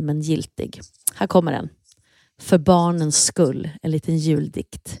är allmängiltig. Här kommer den. För barnens skull, en liten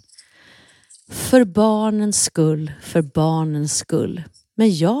juldikt. För barnens skull, för barnens skull.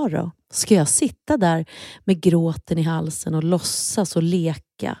 Men jag då? Ska jag sitta där med gråten i halsen och låtsas och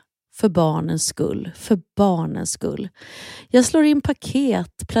leka? För barnens skull, för barnens skull. Jag slår in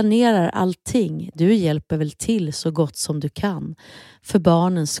paket, planerar allting. Du hjälper väl till så gott som du kan. För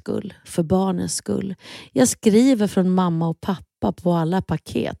barnens skull, för barnens skull. Jag skriver från mamma och pappa på alla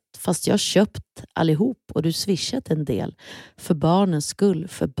paket. Fast jag köpt allihop och du swishat en del. För barnens skull,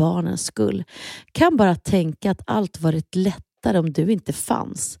 för barnens skull. Kan bara tänka att allt varit lättare om du inte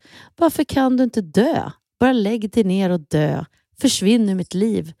fanns. Varför kan du inte dö? Bara lägg dig ner och dö. Försvinn ur mitt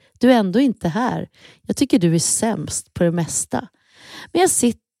liv. Du är ändå inte här. Jag tycker du är sämst på det mesta. Men jag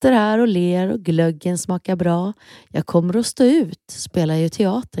sitter här och ler och glöggen smakar bra. Jag kommer att stå ut. Spelar ju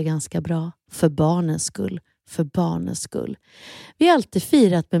teater ganska bra. För barnens skull. För barnens skull. Vi har alltid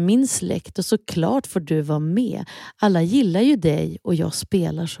firat med min släkt och såklart får du vara med. Alla gillar ju dig och jag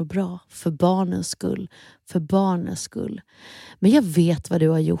spelar så bra. För barnens skull. För barnens skull. Men jag vet vad du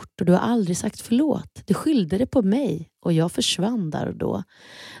har gjort och du har aldrig sagt förlåt. Du skyllde det på mig och jag försvann där och då.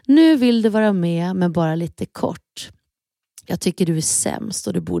 Nu vill du vara med men bara lite kort. Jag tycker du är sämst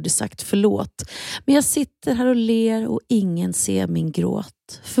och du borde sagt förlåt. Men jag sitter här och ler och ingen ser min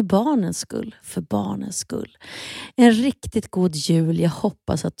gråt. För barnens skull, för barnens skull. En riktigt god jul. Jag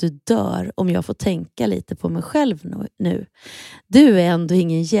hoppas att du dör om jag får tänka lite på mig själv nu. Du är ändå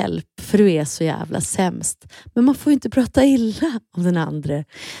ingen hjälp för du är så jävla sämst. Men man får ju inte prata illa om den andra.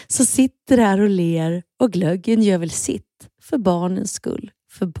 Så sitter här och ler och glöggen gör väl sitt. För barnens skull.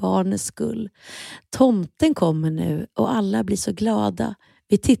 För barnens skull. Tomten kommer nu och alla blir så glada.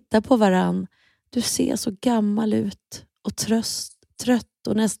 Vi tittar på varann. Du ser så gammal ut och trött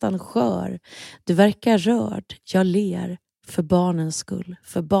och nästan skör. Du verkar rörd. Jag ler. För barnens skull.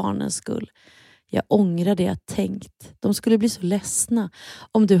 För barnens skull. Jag ångrar det jag tänkt. De skulle bli så ledsna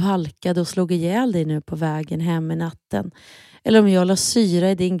om du halkade och slog ihjäl dig nu på vägen hem i natten. Eller om jag la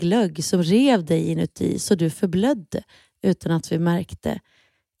syra i din glögg som rev dig inuti så du förblödde utan att vi märkte.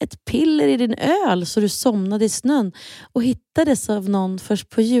 Ett piller i din öl så du somnade i snön och hittades av någon först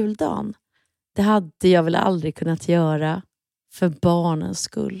på juldagen. Det hade jag väl aldrig kunnat göra. För barnens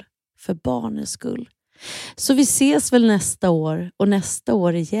skull. För barnens skull. Så vi ses väl nästa år och nästa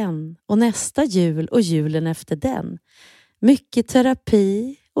år igen. Och nästa jul och julen efter den. Mycket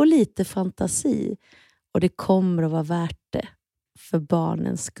terapi och lite fantasi. Och det kommer att vara värt det. För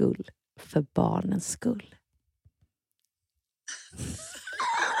barnens skull. För barnens skull.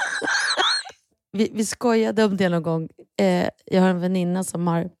 Vi skojade om det någon gång. Jag har en väninna som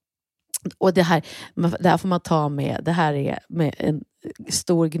har... Och det här får man ta med. Det här är med en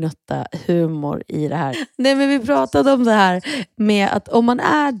stor gnutta humor i det här. Nej, men vi pratade om det här med att om man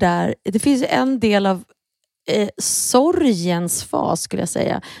är där... Det finns en del av sorgens fas skulle jag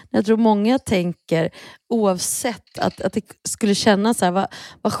säga. Jag tror många tänker oavsett att det skulle kännas så här,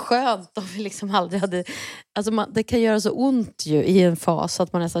 vad skönt om vi liksom aldrig hade... Alltså det kan göra så ont ju i en fas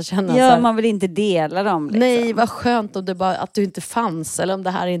att man nästan känner så här, man vill inte dela dem liksom. Nej, vad skönt om det bara att du inte fanns eller om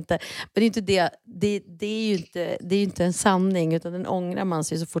det här inte... Men det är inte det är ju inte en sanning utan den ångrar man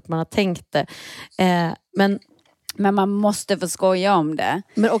sig så fort man har tänkt det. Men man måste få skoja om det.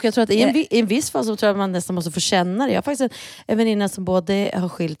 Och jag tror att i en viss fall så tror jag att man nästan måste få känna det. Jag har faktiskt en väninna som både har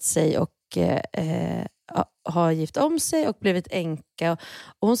skilt sig och har gift om sig och blivit änka.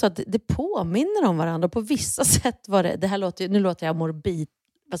 Och hon sa att det påminner om varandra. Och på vissa sätt var det här nu låter jag morbid,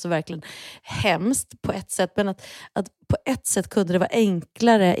 alltså verkligen hemskt på ett sätt. Men att på ett sätt kunde det vara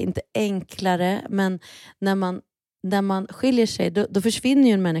enklare, inte enklare. Men när man skiljer sig, då försvinner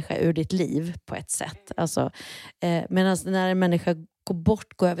ju en människa ur ditt liv på ett sätt. Alltså, medan när en människa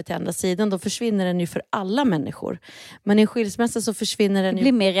går över till andra sidan, då försvinner den ju för alla människor. Men i en skilsmässa så försvinner den ju... Det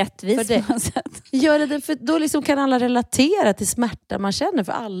blir mer rättvist på något sätt. Gör det, för då liksom kan alla relatera till smärta man känner,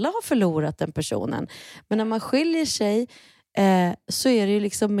 för alla har förlorat den personen. Men när man skiljer sig så är det ju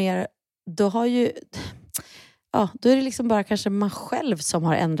liksom mer... Då är det liksom bara kanske man själv som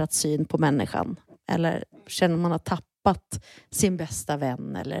har ändrat syn på människan. Eller känner man har tappat sin bästa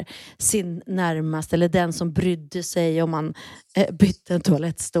vän eller sin närmaste eller den som brydde sig om man bytte en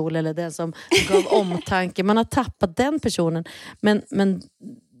toalettstol eller den som gav omtanke. Man har tappat den personen, men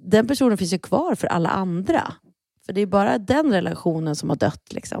den personen finns ju kvar för alla andra. För det är bara den relationen som har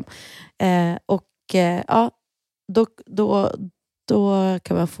dött liksom. då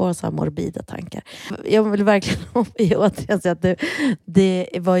kan man få så här morbida tankar. Jag vill verkligen återigen säga att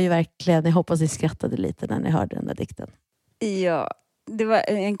det var ju verkligen, jag hoppas ni skrattade lite när ni hörde den där dikten. Ja, det var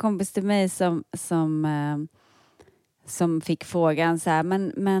en kompis till mig som fick frågan så här,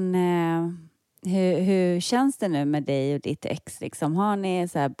 men hur känns det nu med dig och ditt ex? Liksom, har ni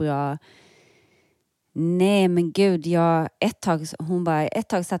så här bra... Nej men gud, ett tag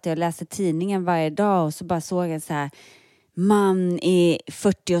satt jag och läste tidningen varje dag och så bara såg jag så här, man i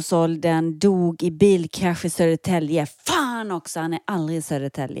 40-årsåldern dog i bilkrasch i Södertälje. Fan också, han är aldrig i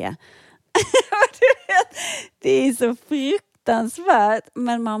Södertälje. Det är så fruktansvärt,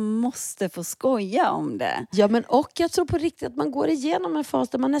 men man måste få skoja om det. Ja, men och jag tror på riktigt att man går igenom en fas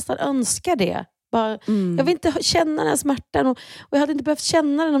där man nästan önskar det. Bara, jag vill inte känna den här smärtan och jag hade inte behövt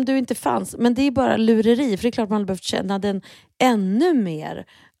känna den om du inte fanns. Men det är bara lureri, för det är klart man hade behövt känna den ännu mer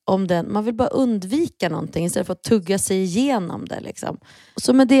om den. Man vill bara undvika någonting istället för att tugga sig igenom det. Liksom.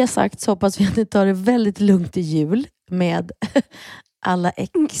 Så med det sagt så hoppas vi att ni tar det väldigt lugnt i jul med alla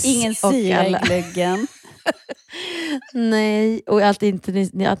ex. Ingen syra i glöggen. Nej, och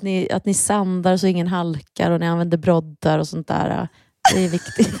att ni sandar så ingen halkar och ni använder broddar och sånt där. Det är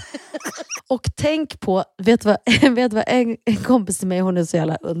viktigt. Och tänk på, vet vad en kompis till mig, hon är så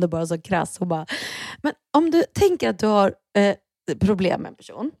jävla underbar och så krass. Hon bara, men om du tänker att du har problem med en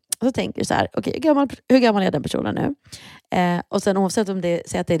person, så tänker du så här, okej, hur gammal är den personen nu? Och sen oavsett om det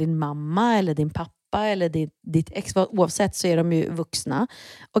säger att det är din mamma eller din pappa eller ditt ex, oavsett så är de ju vuxna.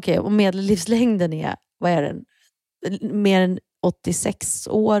 Okej, och medellivslängden är, vad är den? Mer än 86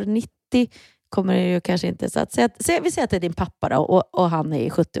 år, 90 kommer det ju kanske inte. Så att vi säger att det är din pappa då, och han är i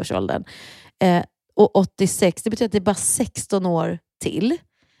 70-årsåldern. Och 86, det betyder att det är bara 16 år till.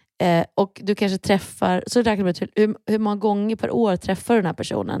 Och du kanske träffar, så räknar man till hur många gånger per år träffar den här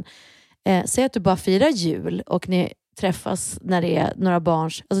personen. Säg att du bara firar jul och ni träffas när det är några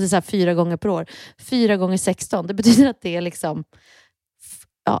barns, alltså det är så här 4 gånger per år. 4 gånger 16, det betyder att det är liksom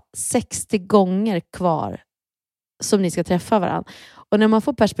 60 gånger kvar som ni ska träffa varandra. Och när man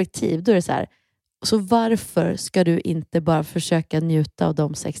får perspektiv, då är det så här, så varför ska du inte bara försöka njuta av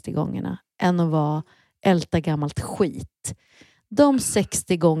de 60 gångerna än att älta gammalt skit? De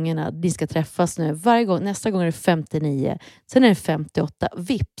 60 gångerna ni ska träffas nu, varje gång, nästa gång är det 59, sen är det 58,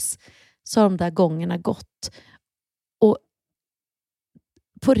 vips, så har de där gångerna gått. Och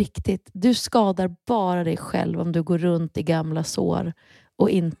på riktigt, du skadar bara dig själv om du går runt i gamla sår och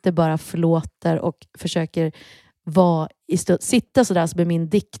inte bara förlåter och försöker sitta sådär som med min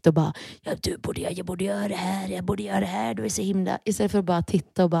dikt och bara, jag borde göra det här, du är så himla, istället för att bara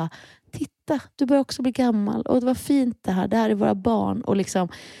titta och bara, titta, du börjar också bli gammal och det var fint det här är våra barn, och liksom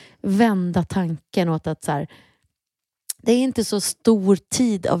vända tanken åt att så här, det är inte så stor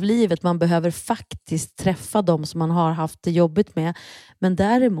tid av livet man behöver faktiskt träffa dem som man har haft det jobbigt med, men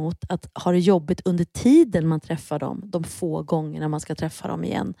däremot att ha det jobbigt under tiden man träffar dem, de få gångerna man ska träffa dem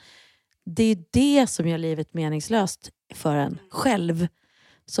igen. Det är det som gör livet meningslöst för en själv.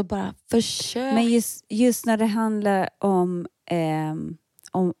 Så bara försök. Men just när det handlar om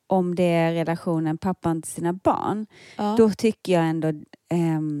det är relationen pappan till sina barn, då tycker jag ändå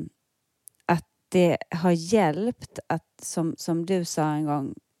att det har hjälpt att, som du sa en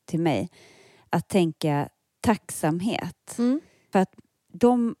gång till mig, att tänka tacksamhet. För att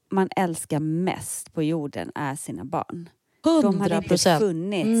de man älskar mest på jorden är sina barn. 100%. De hade inte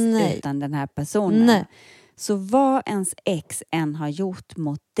funnits utan den här personen. Nej. Så vad ens ex än har gjort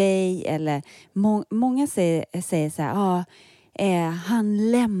mot dig, eller många säger så här,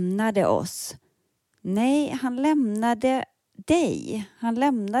 han lämnade oss. Nej, han lämnade dig. Han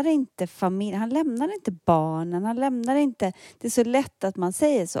lämnade inte familj, han lämnade inte barnen, han lämnade inte. Det är så lätt att man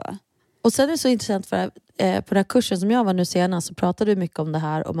säger så. Och sen är det så intressant för på den här kursen som jag var nu senast, så pratade vi mycket om det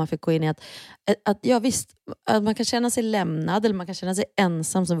här, och man fick gå in i att ja visst, att man kan känna sig lämnad eller man kan känna sig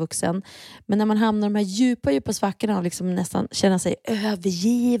ensam som vuxen, men när man hamnar i de här djupa svackorna och liksom nästan känna sig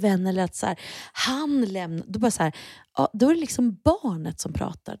övergiven, eller att så här, han lämnar, då bara så här, då är det liksom barnet som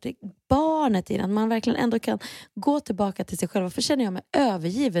pratar. Det är barnet i den, man verkligen ändå kan gå tillbaka till sig själv. Varför känner jag mig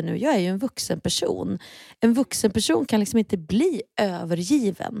övergiven nu? Jag är ju en vuxen person. En vuxen person kan liksom inte bli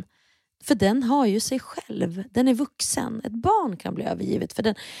övergiven. För den har ju sig själv. Den är vuxen. Ett barn kan bli övergivet. För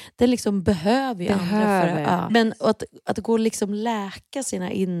den liksom behöver ju andra. Men att gå och liksom läka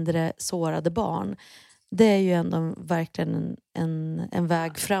sina inre sårade barn, det är ju ändå verkligen en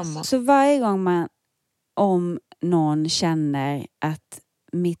väg framåt. Så varje gång om någon känner att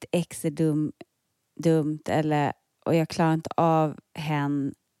mitt ex är dumt och jag klarar inte av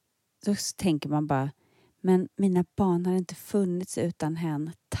henne, så tänker man bara, men mina barn har inte funnits utan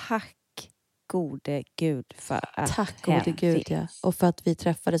henne. Tack gode Gud för att tack gode Gud, ja. Och för att vi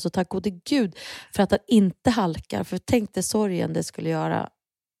träffades. Och tack gode Gud för att han inte halkar. För tänk dig sorgen det skulle göra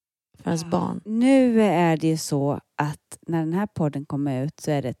för ens barn. Nu är det ju så att när den här podden kommer ut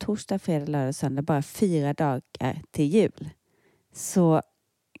så är det torsdag, fredag, lördag, söndag. Bara 4 dagar till jul. Så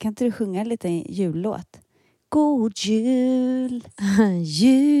kan inte du sjunga en liten jullåt? God jul,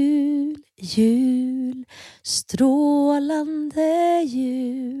 jul, jul, strålande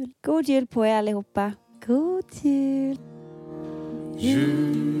jul. God jul på er allihopa. God jul.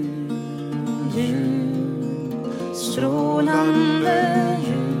 Jul, jul, strålande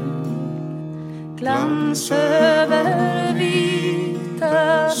jul. Glans över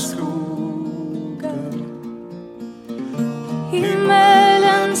vita skogar.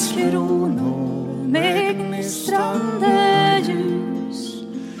 Himmelens kronor med gnistrande ljus.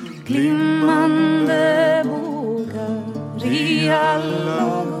 Glimmande bågar i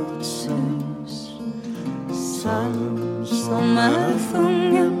alla Guds hus. Psalm som är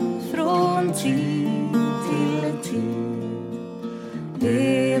sjungen från tid till tid.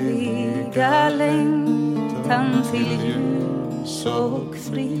 Eviga längtan till ljus och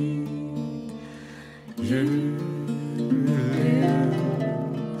frid. Jul, jul,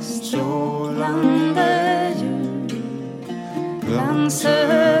 strålande jul. Glans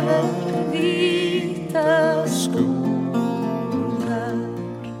över vita skogar.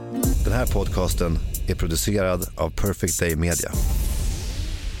 Den här podcasten är producerad av Perfect Day Media.